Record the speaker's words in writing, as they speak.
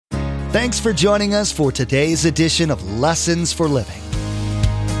Thanks for joining us for today's edition of Lessons for Living.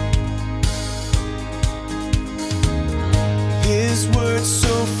 His word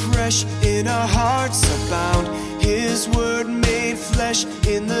so fresh in our hearts abound. His word made flesh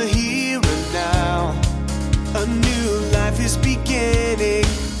in the here and now. A new life is beginning.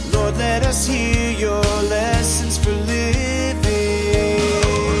 Lord, let us hear your lessons for living.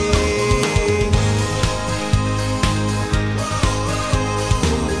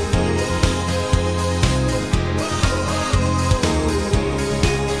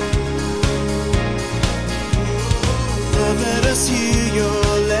 Lord, let us hear your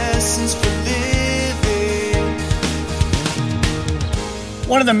lessons for living.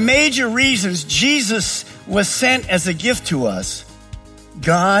 One of the major reasons Jesus was sent as a gift to us,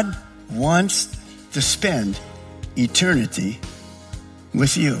 God wants to spend eternity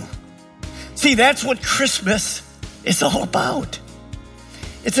with you. See, that's what Christmas is all about.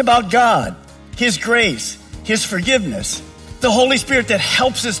 It's about God, His grace, His forgiveness, the Holy Spirit that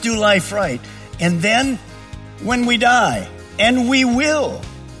helps us do life right. And then when we die, and we will,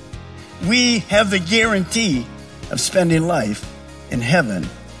 we have the guarantee of spending life in heaven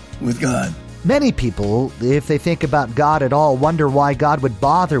with God. Many people, if they think about God at all, wonder why God would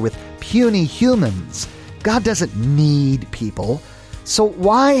bother with puny humans. God doesn't need people, so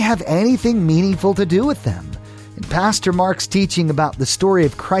why have anything meaningful to do with them? In Pastor Mark's teaching about the story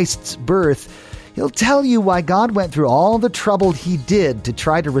of Christ's birth, he'll tell you why God went through all the trouble He did to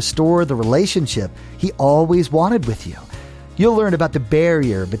try to restore the relationship He always wanted with you. You'll learn about the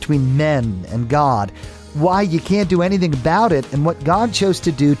barrier between men and God, why you can't do anything about it, and what God chose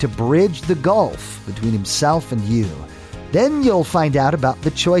to do to bridge the gulf between Himself and you. Then you'll find out about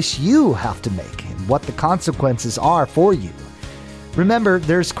the choice you have to make and what the consequences are for you. Remember,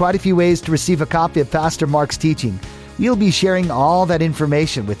 there's quite a few ways to receive a copy of Pastor Mark's teaching. We'll be sharing all that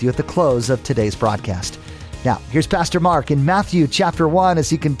information with you at the close of today's broadcast. Now, here's Pastor Mark in Matthew chapter 1 as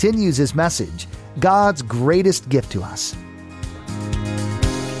he continues his message, God's greatest gift to us.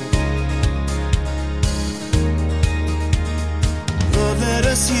 Let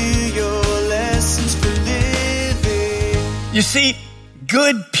us hear your lessons for living. You see,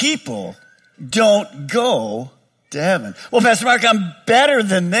 good people don't go to heaven. Well, Pastor Mark, I'm better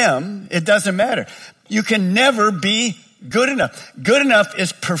than them. It doesn't matter. You can never be good enough. Good enough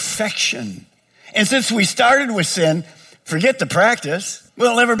is perfection. And since we started with sin, forget the practice.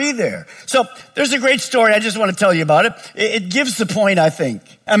 We'll never be there. So there's a great story. I just want to tell you about it. It gives the point, I think.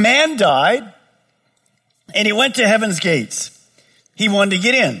 A man died, and he went to heaven's gates. He wanted to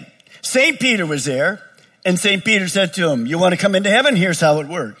get in. St. Peter was there, and St. Peter said to him, you want to come into heaven? Here's how it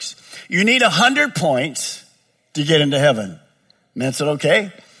works. You need 100 points to get into heaven. The man said,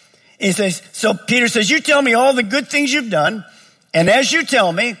 okay. He says, so Peter says, you tell me all the good things you've done, and as you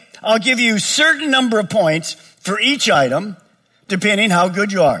tell me, I'll give you a certain number of points for each item, depending how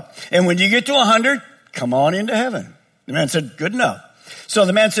good you are. And when you get to 100, come on into heaven. The man said, good enough. So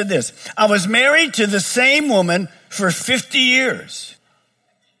the man said this, I was married to the same woman for 50 years.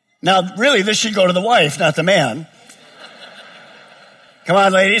 Now, really, this should go to the wife, not the man. Come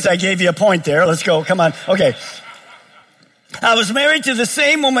on, ladies, I gave you a point there. Let's go, come on. Okay. I was married to the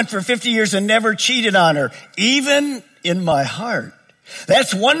same woman for 50 years and never cheated on her, even in my heart.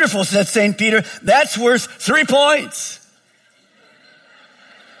 That's wonderful, said St. Peter. That's worth 3 points.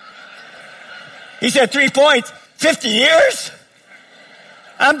 He said 3 points, 50 years?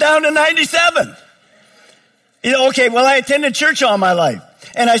 I'm down to 97. Okay, well, I attended church all my life,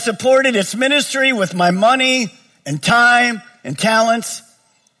 and I supported its ministry with my money and time and talents.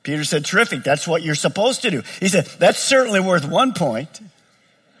 Peter said, terrific, that's what you're supposed to do. He said, that's certainly worth 1 point.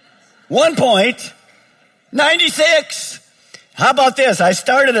 1 point, 96. How about this? I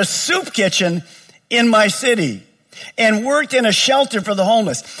started a soup kitchen in my city and worked in a shelter for the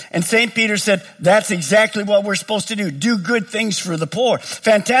homeless. And St. Peter said, that's exactly what we're supposed to do. Do good things for the poor.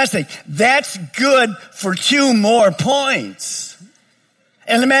 Fantastic. That's good for 2 more points.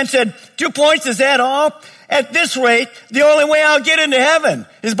 And the man said, 2 points, is that all? At this rate, the only way I'll get into heaven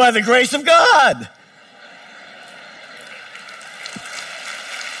is by the grace of God.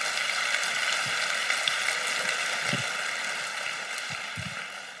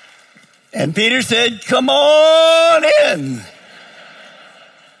 And Peter said, come on in.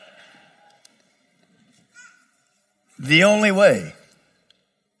 The only way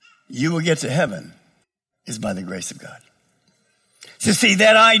you will get to heaven is by the grace of God. So see,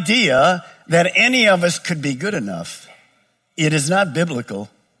 that idea that any of us could be good enough, it is not biblical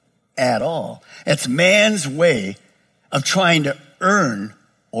at all. It's man's way of trying to earn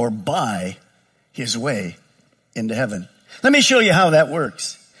or buy his way into heaven. Let me show you how that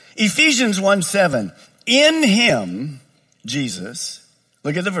works. Ephesians 1:7. In him, Jesus,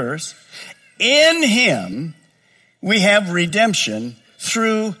 look at the verse, in him we have redemption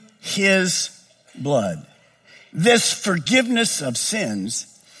through his blood. This forgiveness of sins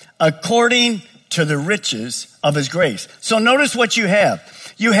according to the riches of his grace. So notice what you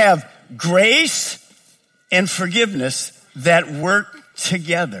have. You have grace and forgiveness that work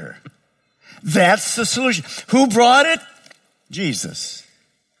together. That's the solution. Who brought it? Jesus.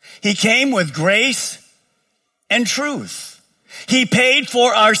 He came with grace and truth. He paid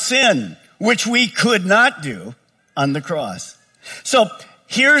for our sin, which we could not do on the cross. So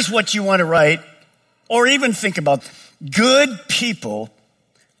here's what you want to write or even think about. Good people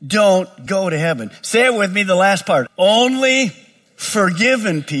don't go to heaven. Say it with me, the last part. Only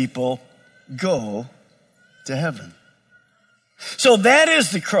forgiven people go to heaven. So that is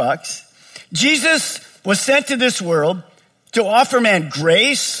the crux. Jesus was sent to this world to offer man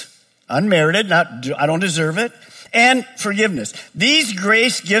grace, unmerited, I don't deserve it, and forgiveness. These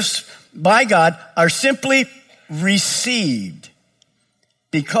grace gifts by God are simply received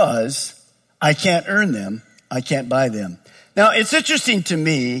because I can't earn them, I can't buy them. Now, it's interesting to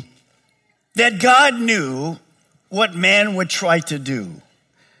me that God knew what man would try to do.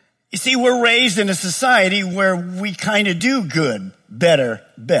 You see, we're raised in a society where we kind of do good, better,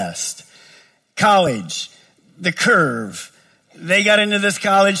 best. College, the curve. They got into this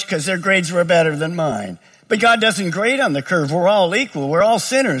college because their grades were better than mine. But God doesn't grade on the curve. We're all equal. We're all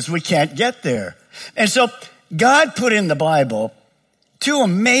sinners. We can't get there. And so God put in the Bible two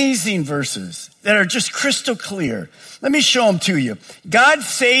amazing verses that are just crystal clear. Let me show them to you. God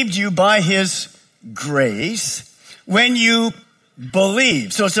saved you by his grace when you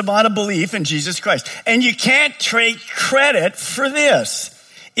believe. So it's about a belief in Jesus Christ. And you can't take credit for this.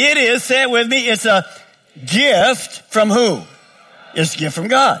 It is, say it with me, it's a gift from who? It's a gift from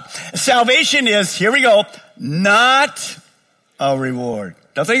God. Salvation is, here we go, not a reward.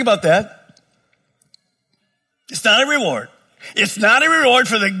 Now think about that. It's not a reward. It's not a reward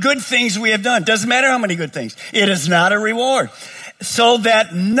for the good things we have done. Doesn't matter how many good things. It is not a reward. So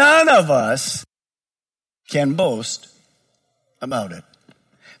that none of us can boast about it.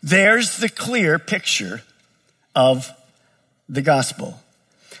 There's the clear picture of the gospel.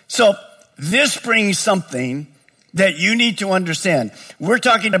 So this brings something that you need to understand. We're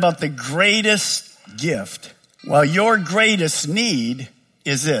talking about the greatest gift, while your greatest need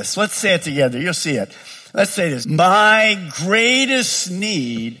is this. Let's say it together. You'll see it. Let's say this. My greatest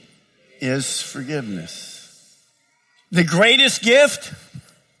need is forgiveness. The greatest gift?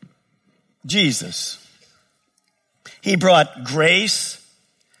 Jesus. He brought grace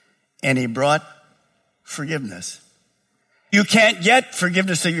and he brought forgiveness. You can't get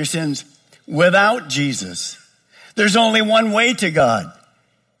forgiveness of your sins without Jesus. There's only one way to God.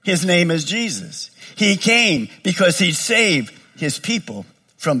 His name is Jesus. He came because he saved his people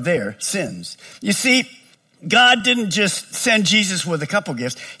from their sins. You see, God didn't just send Jesus with a couple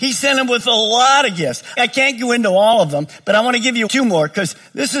gifts. He sent him with a lot of gifts. I can't go into all of them, but I want to give you two more because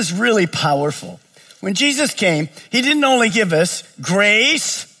this is really powerful. When Jesus came, he didn't only give us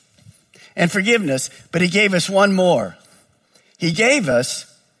grace and forgiveness, but he gave us one more. He gave us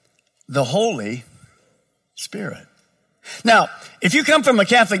the Holy Spirit. Now, if you come from a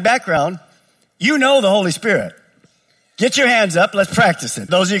Catholic background, you know the Holy Spirit. Get your hands up. Let's practice it.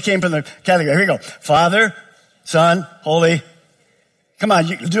 Those of you who came from the Catholic, here we go. Father, Son, Holy. Come on,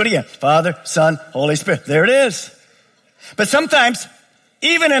 you do it again. Father, Son, Holy Spirit. There it is. But sometimes,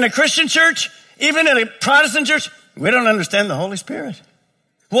 even in a Christian church, even in a Protestant church, we don't understand the Holy Spirit.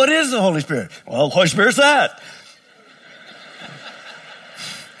 What is the Holy Spirit? Well, the Holy Spirit's that.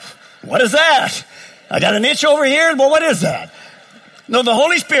 What is that? I got an itch over here. Well, what is that? No, the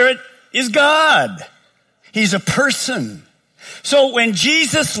Holy Spirit is God. He's a person. So when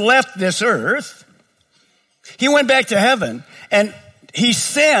Jesus left this earth, he went back to heaven and he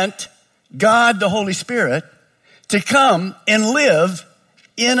sent God, the Holy Spirit, to come and live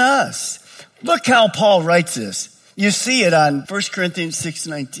in us. Look how Paul writes this. You see it on 1 Corinthians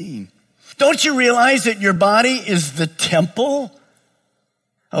 6:19. Don't you realize that your body is the temple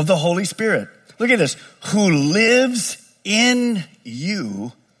of the Holy Spirit? Look at this. Who lives in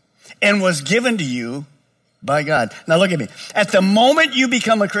you and was given to you by God. Now look at me. At the moment you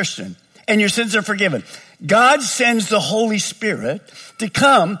become a Christian and your sins are forgiven, God sends the Holy Spirit to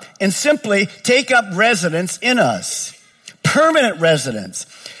come and simply take up residence in us. Permanent residence.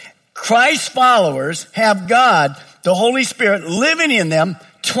 Christ's followers have God, the Holy Spirit, living in them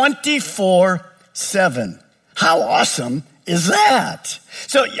 24/7. How awesome is that?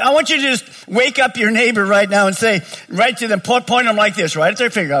 So I want you to just wake up your neighbor right now and say, right to them, point them like this, right at their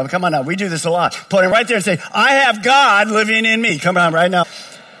finger. Come on now, we do this a lot. Point them right there and say, I have God living in me. Come on right now.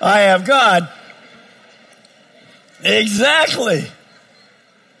 I have God. Exactly.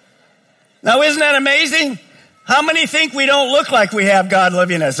 Now isn't that amazing? How many think we don't look like we have God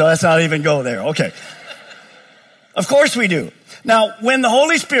living in us? So let's not even go there. Okay. Of course we do. Now, when the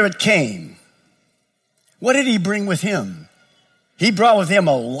Holy Spirit came, what did he bring with him? He brought with him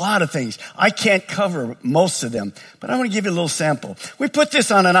a lot of things. I can't cover most of them, but I want to give you a little sample. We put this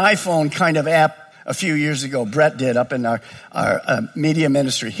on an iPhone kind of app a few years ago. Brett did up in our media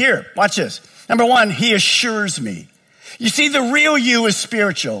ministry. Here, watch this. Number one, he assures me. You see, the real you is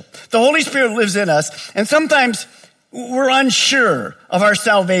spiritual. The Holy Spirit lives in us, and sometimes we're unsure of our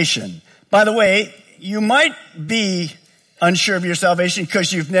salvation. By the way, you might be unsure of your salvation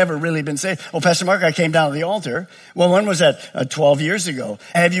because you've never really been saved. Oh, Pastor Mark, I came down to the altar. Well, when was that? 12 years ago.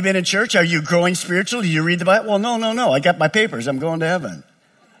 Have you been in church? Are you growing spiritually? Do you read the Bible? Well, no. I got my papers. I'm going to heaven.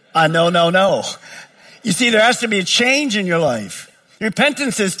 No. You see, there has to be a change in your life.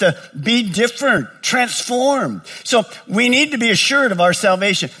 Repentance is to be different, transformed. So we need to be assured of our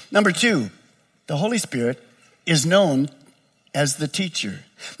salvation. Number two, the Holy Spirit is known as the teacher.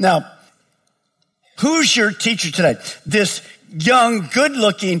 Now, who's your teacher today? This young,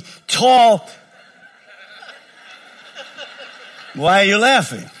 good-looking, tall. Why are you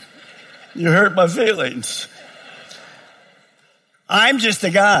laughing? You hurt my feelings. I'm just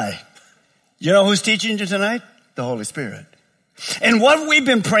a guy. You know who's teaching you tonight? The Holy Spirit. And what we've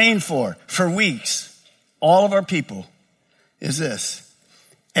been praying for weeks, all of our people, is this.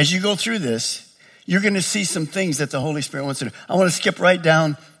 As you go through this, you're going to see some things that the Holy Spirit wants to do. I want to skip right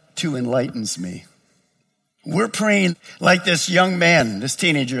down to enlightens me. We're praying like this young man, this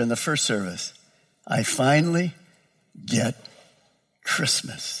teenager in the first service. I finally get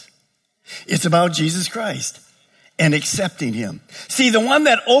Christmas. It's about Jesus Christ and accepting him. See, the one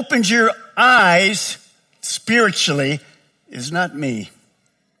that opens your eyes spiritually is not me.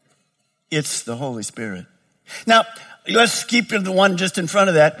 It's the Holy Spirit. Now, let's keep the one just in front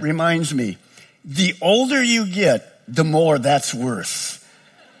of that. Reminds me, the older you get, the more that's worth.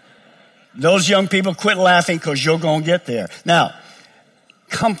 Those young people, quit laughing because you're going to get there. Now,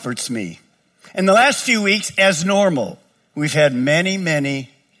 comforts me. In the last few weeks, as normal, we've had many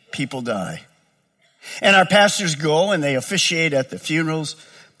people die. And our pastors go and they officiate at the funerals.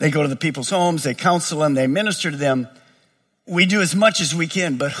 They go to the people's homes. They counsel them. They minister to them. We do as much as we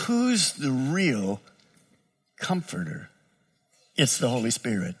can. But who's the real comforter? It's the Holy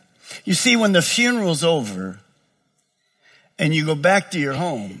Spirit. You see, when the funeral's over and you go back to your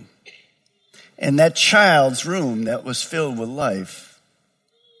home, and that child's room that was filled with life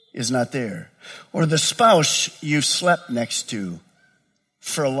is not there. Or the spouse you've slept next to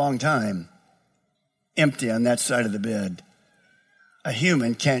for a long time, empty on that side of the bed. A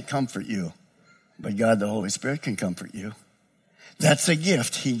human can't comfort you, but God the Holy Spirit can comfort you. That's a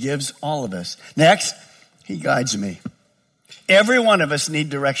gift he gives all of us. Next, he guides me. Every one of us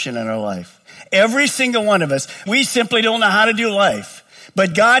need direction in our life. Every single one of us. We simply don't know how to do life.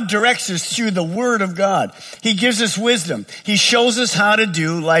 But God directs us through the Word of God. He gives us wisdom. He shows us how to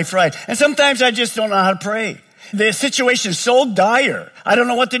do life right. And sometimes I just don't know how to pray. The situation is so dire. I don't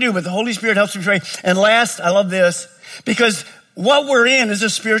know what to do, but the Holy Spirit helps me pray. And last, I love this, because what we're in is a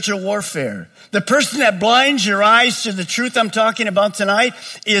spiritual warfare. The person that blinds your eyes to the truth I'm talking about tonight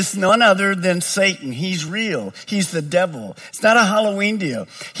is none other than Satan. He's real. He's the devil. It's not a Halloween deal.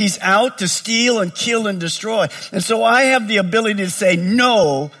 He's out to steal and kill and destroy. And so I have the ability to say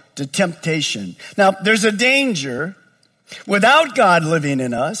no to temptation. Now, there's a danger without God living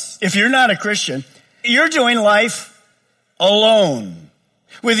in us. If you're not a Christian, you're doing life alone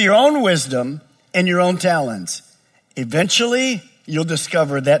with your own wisdom and your own talents. Eventually, you'll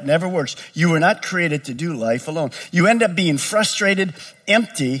discover that never works. You were not created to do life alone. You end up being frustrated,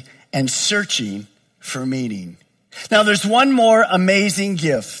 empty, and searching for meaning. Now, there's one more amazing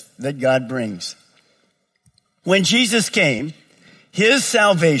gift that God brings. When Jesus came, his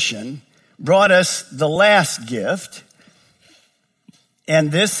salvation brought us the last gift, and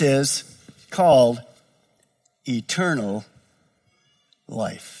this is called eternal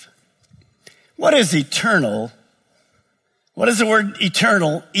life. What is eternal? What does the word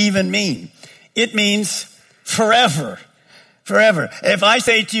eternal even mean? It means forever. Forever. If I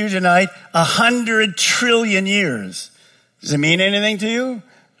say to you tonight, 100 trillion years, does it mean anything to you?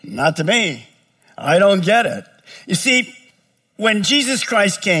 Not to me. I don't get it. You see, when Jesus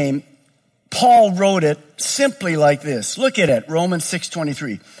Christ came, Paul wrote it simply like this. Look at it, Romans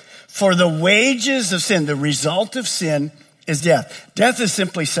 6:23. For the wages of sin, the result of sin, is death. Death is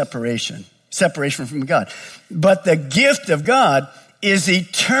simply separation from God. But the gift of God is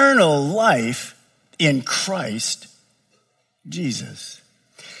eternal life in Christ Jesus.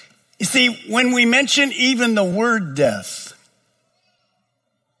 You see, when we mention even the word death,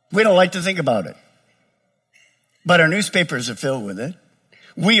 we don't like to think about it. But our newspapers are filled with it.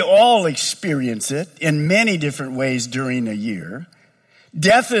 We all experience it in many different ways during a year.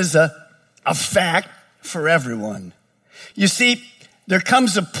 Death is a fact for everyone. You see, there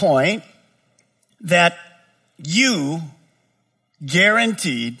comes a point that you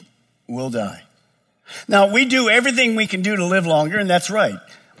guaranteed will die. Now, we do everything we can do to live longer, and that's right.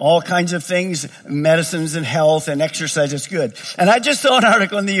 All kinds of things, medicines and health and exercise is good. And I just saw an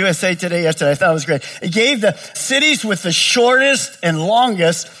article in the USA Today yesterday. I thought it was great. It gave the cities with the shortest and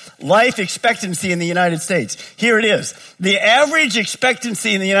longest life expectancy in the United States. Here it is. The average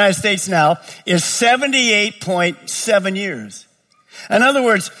expectancy in the United States now is 78.7 years. In other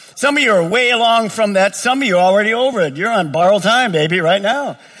words, some of you are way along from that. Some of you are already over it. You're on borrowed time, baby, right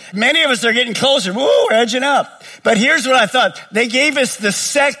now. Many of us are getting closer. Woo, we're edging up. But here's what I thought. They gave us the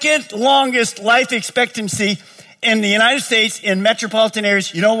second longest life expectancy in the United States in metropolitan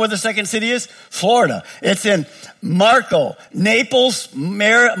areas. You know where the second city is? Florida. It's in Marco, Naples,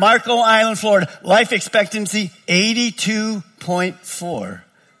 Marco Island, Florida. Life expectancy, 82.4.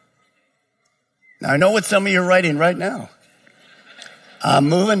 Now, I know what some of you are writing right now. I'm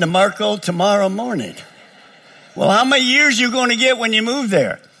moving to Marco tomorrow morning. Well, how many years are you going to get when you move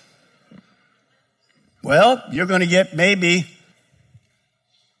there? Well, you're going to get maybe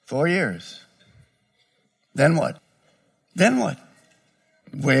 4 years. Then what? Then what?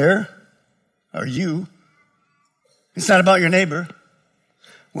 Where are you? It's not about your neighbor.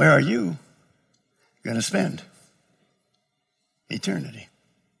 Where are you going to spend eternity?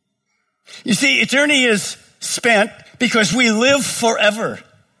 You see, eternity is spent because we live forever.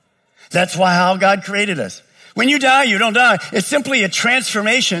 That's why how God created us. When you die, you don't die. It's simply a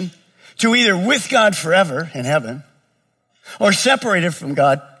transformation to either with God forever in heaven or separated from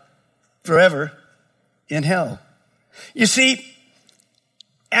God forever in hell. You see,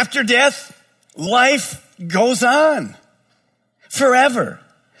 after death, life goes on forever.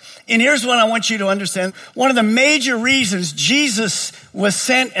 And here's what I want you to understand. One of the major reasons Jesus was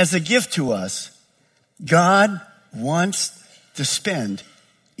sent as a gift to us, God wants to spend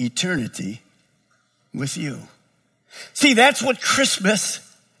eternity with you. See, that's what Christmas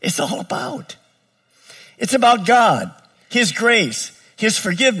is all about. It's about God, His grace, His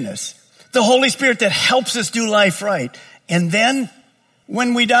forgiveness, the Holy Spirit that helps us do life right. And then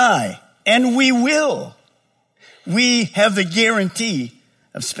when we die, and we will, we have the guarantee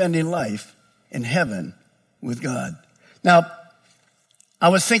of spending life in heaven with God. Now, I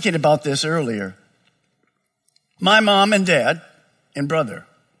was thinking about this earlier. My mom and dad and brother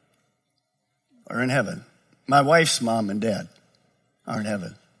are in heaven. My wife's mom and dad are in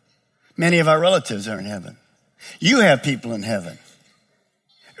heaven. Many of our relatives are in heaven. You have people in heaven.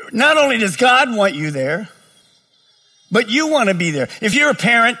 Not only does God want you there, but you want to be there. If you're a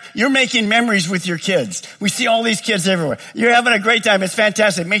parent, you're making memories with your kids. We see all these kids everywhere. You're having a great time. It's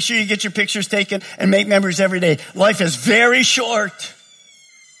fantastic. Make sure you get your pictures taken and make memories every day. Life is very short.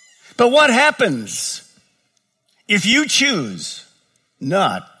 But what happens if you choose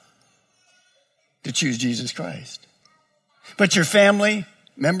not to choose Jesus Christ, but your family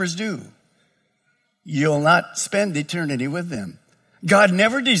members do? You'll not spend eternity with them. God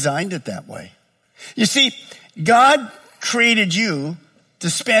never designed it that way. You see, God created you to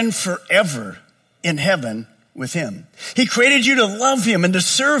spend forever in heaven with Him. He created you to love Him and to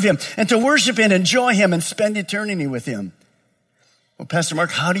serve Him and to worship and enjoy Him and spend eternity with Him. Well, Pastor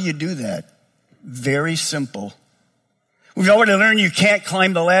Mark, how do you do that? Very simple. We've already learned you can't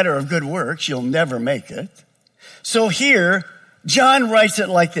climb the ladder of good works. You'll never make it. So here, John writes it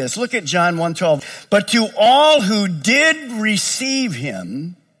like this. Look at John 1:12. But to all who did receive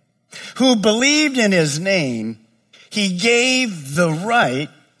Him, who believed in His name, He gave the right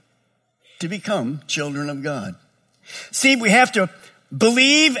to become children of God. See, we have to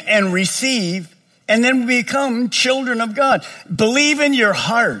believe and receive, and then we become children of God. Believe in your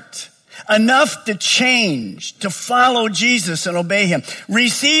heart enough to change, to follow Jesus and obey Him.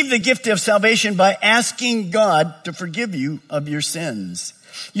 Receive the gift of salvation by asking God to forgive you of your sins.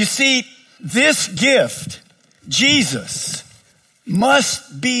 You see, this gift, Jesus,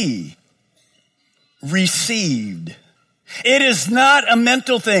 must be received. It is not a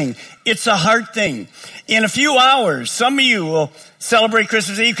mental thing. It's a heart thing. In a few hours, some of you will celebrate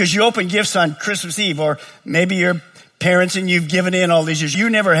Christmas Eve because you open gifts on Christmas Eve, or maybe you're parents and you've given in all these years. You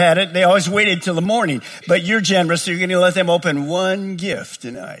never had it. They always waited till the morning. But you're generous, so you're going to let them open one gift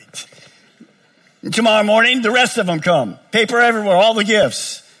tonight. And tomorrow morning, the rest of them come. Paper everywhere, all the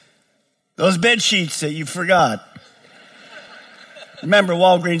gifts. Those bed sheets that you forgot. Remember,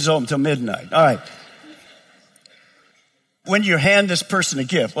 Walgreens open until midnight. All right. When you hand this person a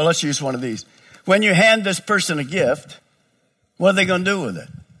gift, well, let's use one of these. When you hand this person a gift, what are they going to do with it?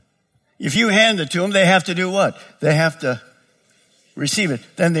 If you hand it to them, they have to do what? They have to receive it.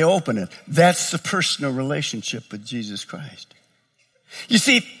 Then they open it. That's the personal relationship with Jesus Christ. You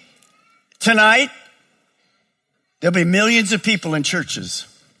see, tonight, there'll be millions of people in churches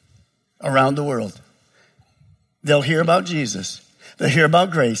around the world. They'll hear about Jesus. They'll hear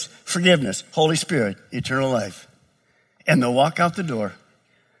about grace, forgiveness, Holy Spirit, eternal life. And they'll walk out the door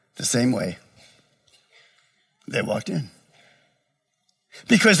the same way they walked in.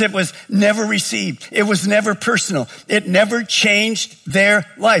 Because it was never received. It was never personal. It never changed their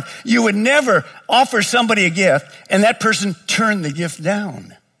life. You would never offer somebody a gift and that person turn the gift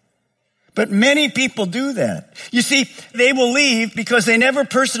down. But many people do that. You see, they will leave because they never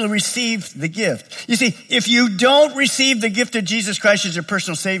personally received the gift. You see, if you don't receive the gift of Jesus Christ as your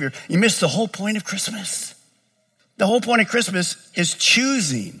personal Savior, you miss the whole point of Christmas. The whole point of Christmas is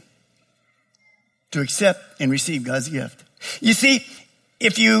choosing to accept and receive God's gift. You see,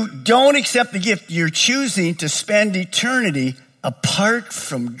 if you don't accept the gift, you're choosing to spend eternity apart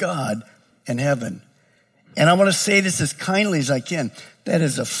from God and heaven. And I want to say this as kindly as I can. That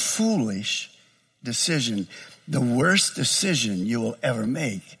is a foolish decision. The worst decision you will ever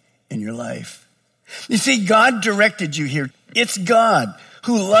make in your life. You see, God directed you here. It's God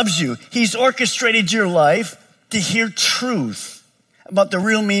who loves you. He's orchestrated your life to hear truth about the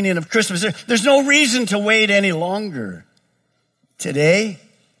real meaning of Christmas. There's no reason to wait any longer. Today,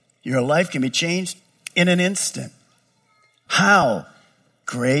 your life can be changed in an instant. How?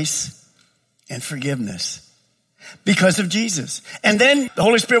 Grace and forgiveness. Because of Jesus. And then the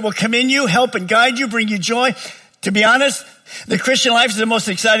Holy Spirit will come in you, help and guide you, bring you joy. To be honest, the Christian life is the most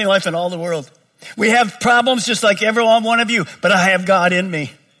exciting life in all the world. We have problems just like every one of you, but I have God in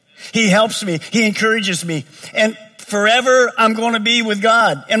me. He helps me. He encourages me. And forever, I'm going to be with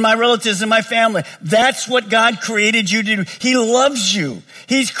God and my relatives and my family. That's what God created you to do. He loves you.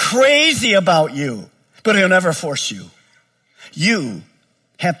 He's crazy about you, but he'll never force you. You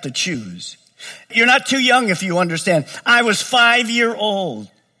have to choose. You're not too young if you understand. I was 5 years old.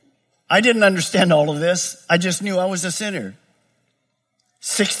 I didn't understand all of this. I just knew I was a sinner.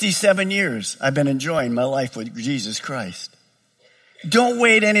 67 years I've been enjoying my life with Jesus Christ. Don't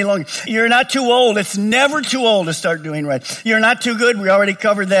wait any longer. You're not too old. It's never too old to start doing right. You're not too good. We already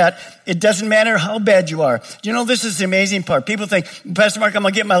covered that. It doesn't matter how bad you are. You know, this is the amazing part. People think, Pastor Mark, I'm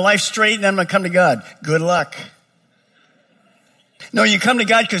going to get my life straight and then I'm going to come to God. Good luck. No, you come to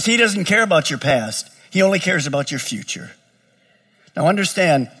God because he doesn't care about your past. He only cares about your future. Now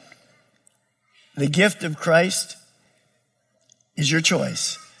understand, the gift of Christ is your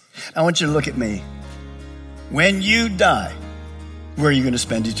choice. I want you to look at me. When you die, where are you going to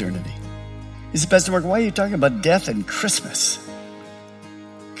spend eternity? He said, Pastor Mark, why are you talking about death and Christmas?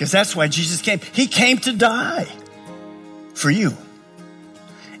 Because that's why Jesus came. He came to die for you.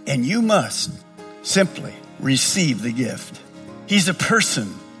 And you must simply receive the gift. He's a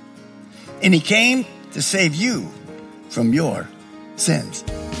person. And he came to save you from your sins.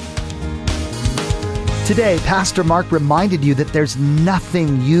 Today, Pastor Mark reminded you that there's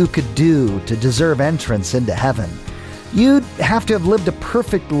nothing you could do to deserve entrance into heaven. You'd have to have lived a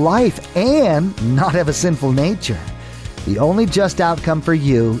perfect life and not have a sinful nature. The only just outcome for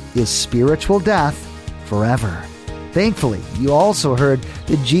you is spiritual death forever. Thankfully, you also heard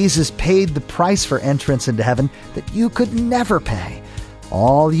that Jesus paid the price for entrance into heaven that you could never pay.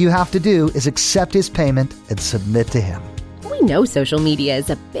 All you have to do is accept his payment and submit to him. We know social media is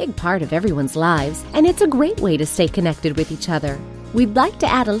a big part of everyone's lives, and it's a great way to stay connected with each other. We'd like to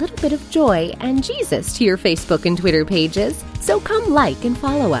add a little bit of joy and Jesus to your Facebook and Twitter pages, so come like and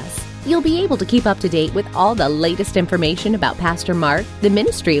follow us. You'll be able to keep up to date with all the latest information about Pastor Mark, the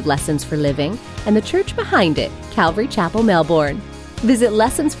ministry of Lessons for Living, and the church behind it, Calvary Chapel, Melbourne. Visit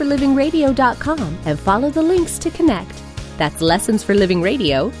lessonsforlivingradio.com and follow the links to connect. That's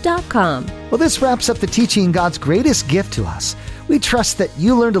lessonsforlivingradio.com. Well, this wraps up the teaching God's greatest gift to us. We trust that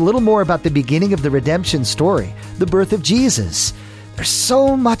you learned a little more about the beginning of the redemption story, the birth of Jesus. There's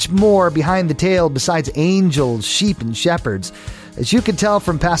so much more behind the tale besides angels, sheep, and shepherds, as you can tell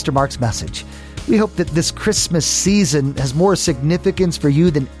from Pastor Mark's message. We hope that this Christmas season has more significance for you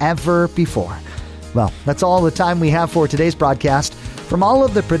than ever before. Well, that's all the time we have for today's broadcast. From all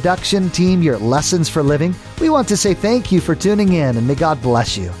of the production team here at Lessons for Living, we want to say thank you for tuning in, and may God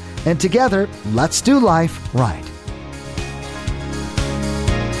bless you. And together, let's do life right.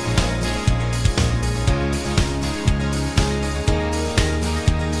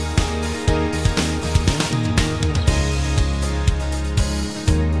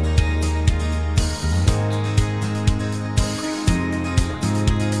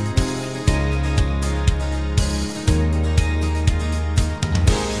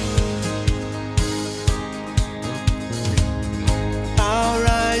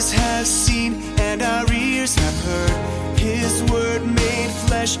 Have seen and our ears have heard His word made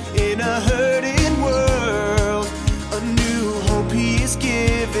flesh in a hurting world. A new hope He is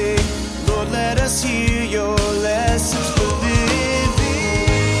giving.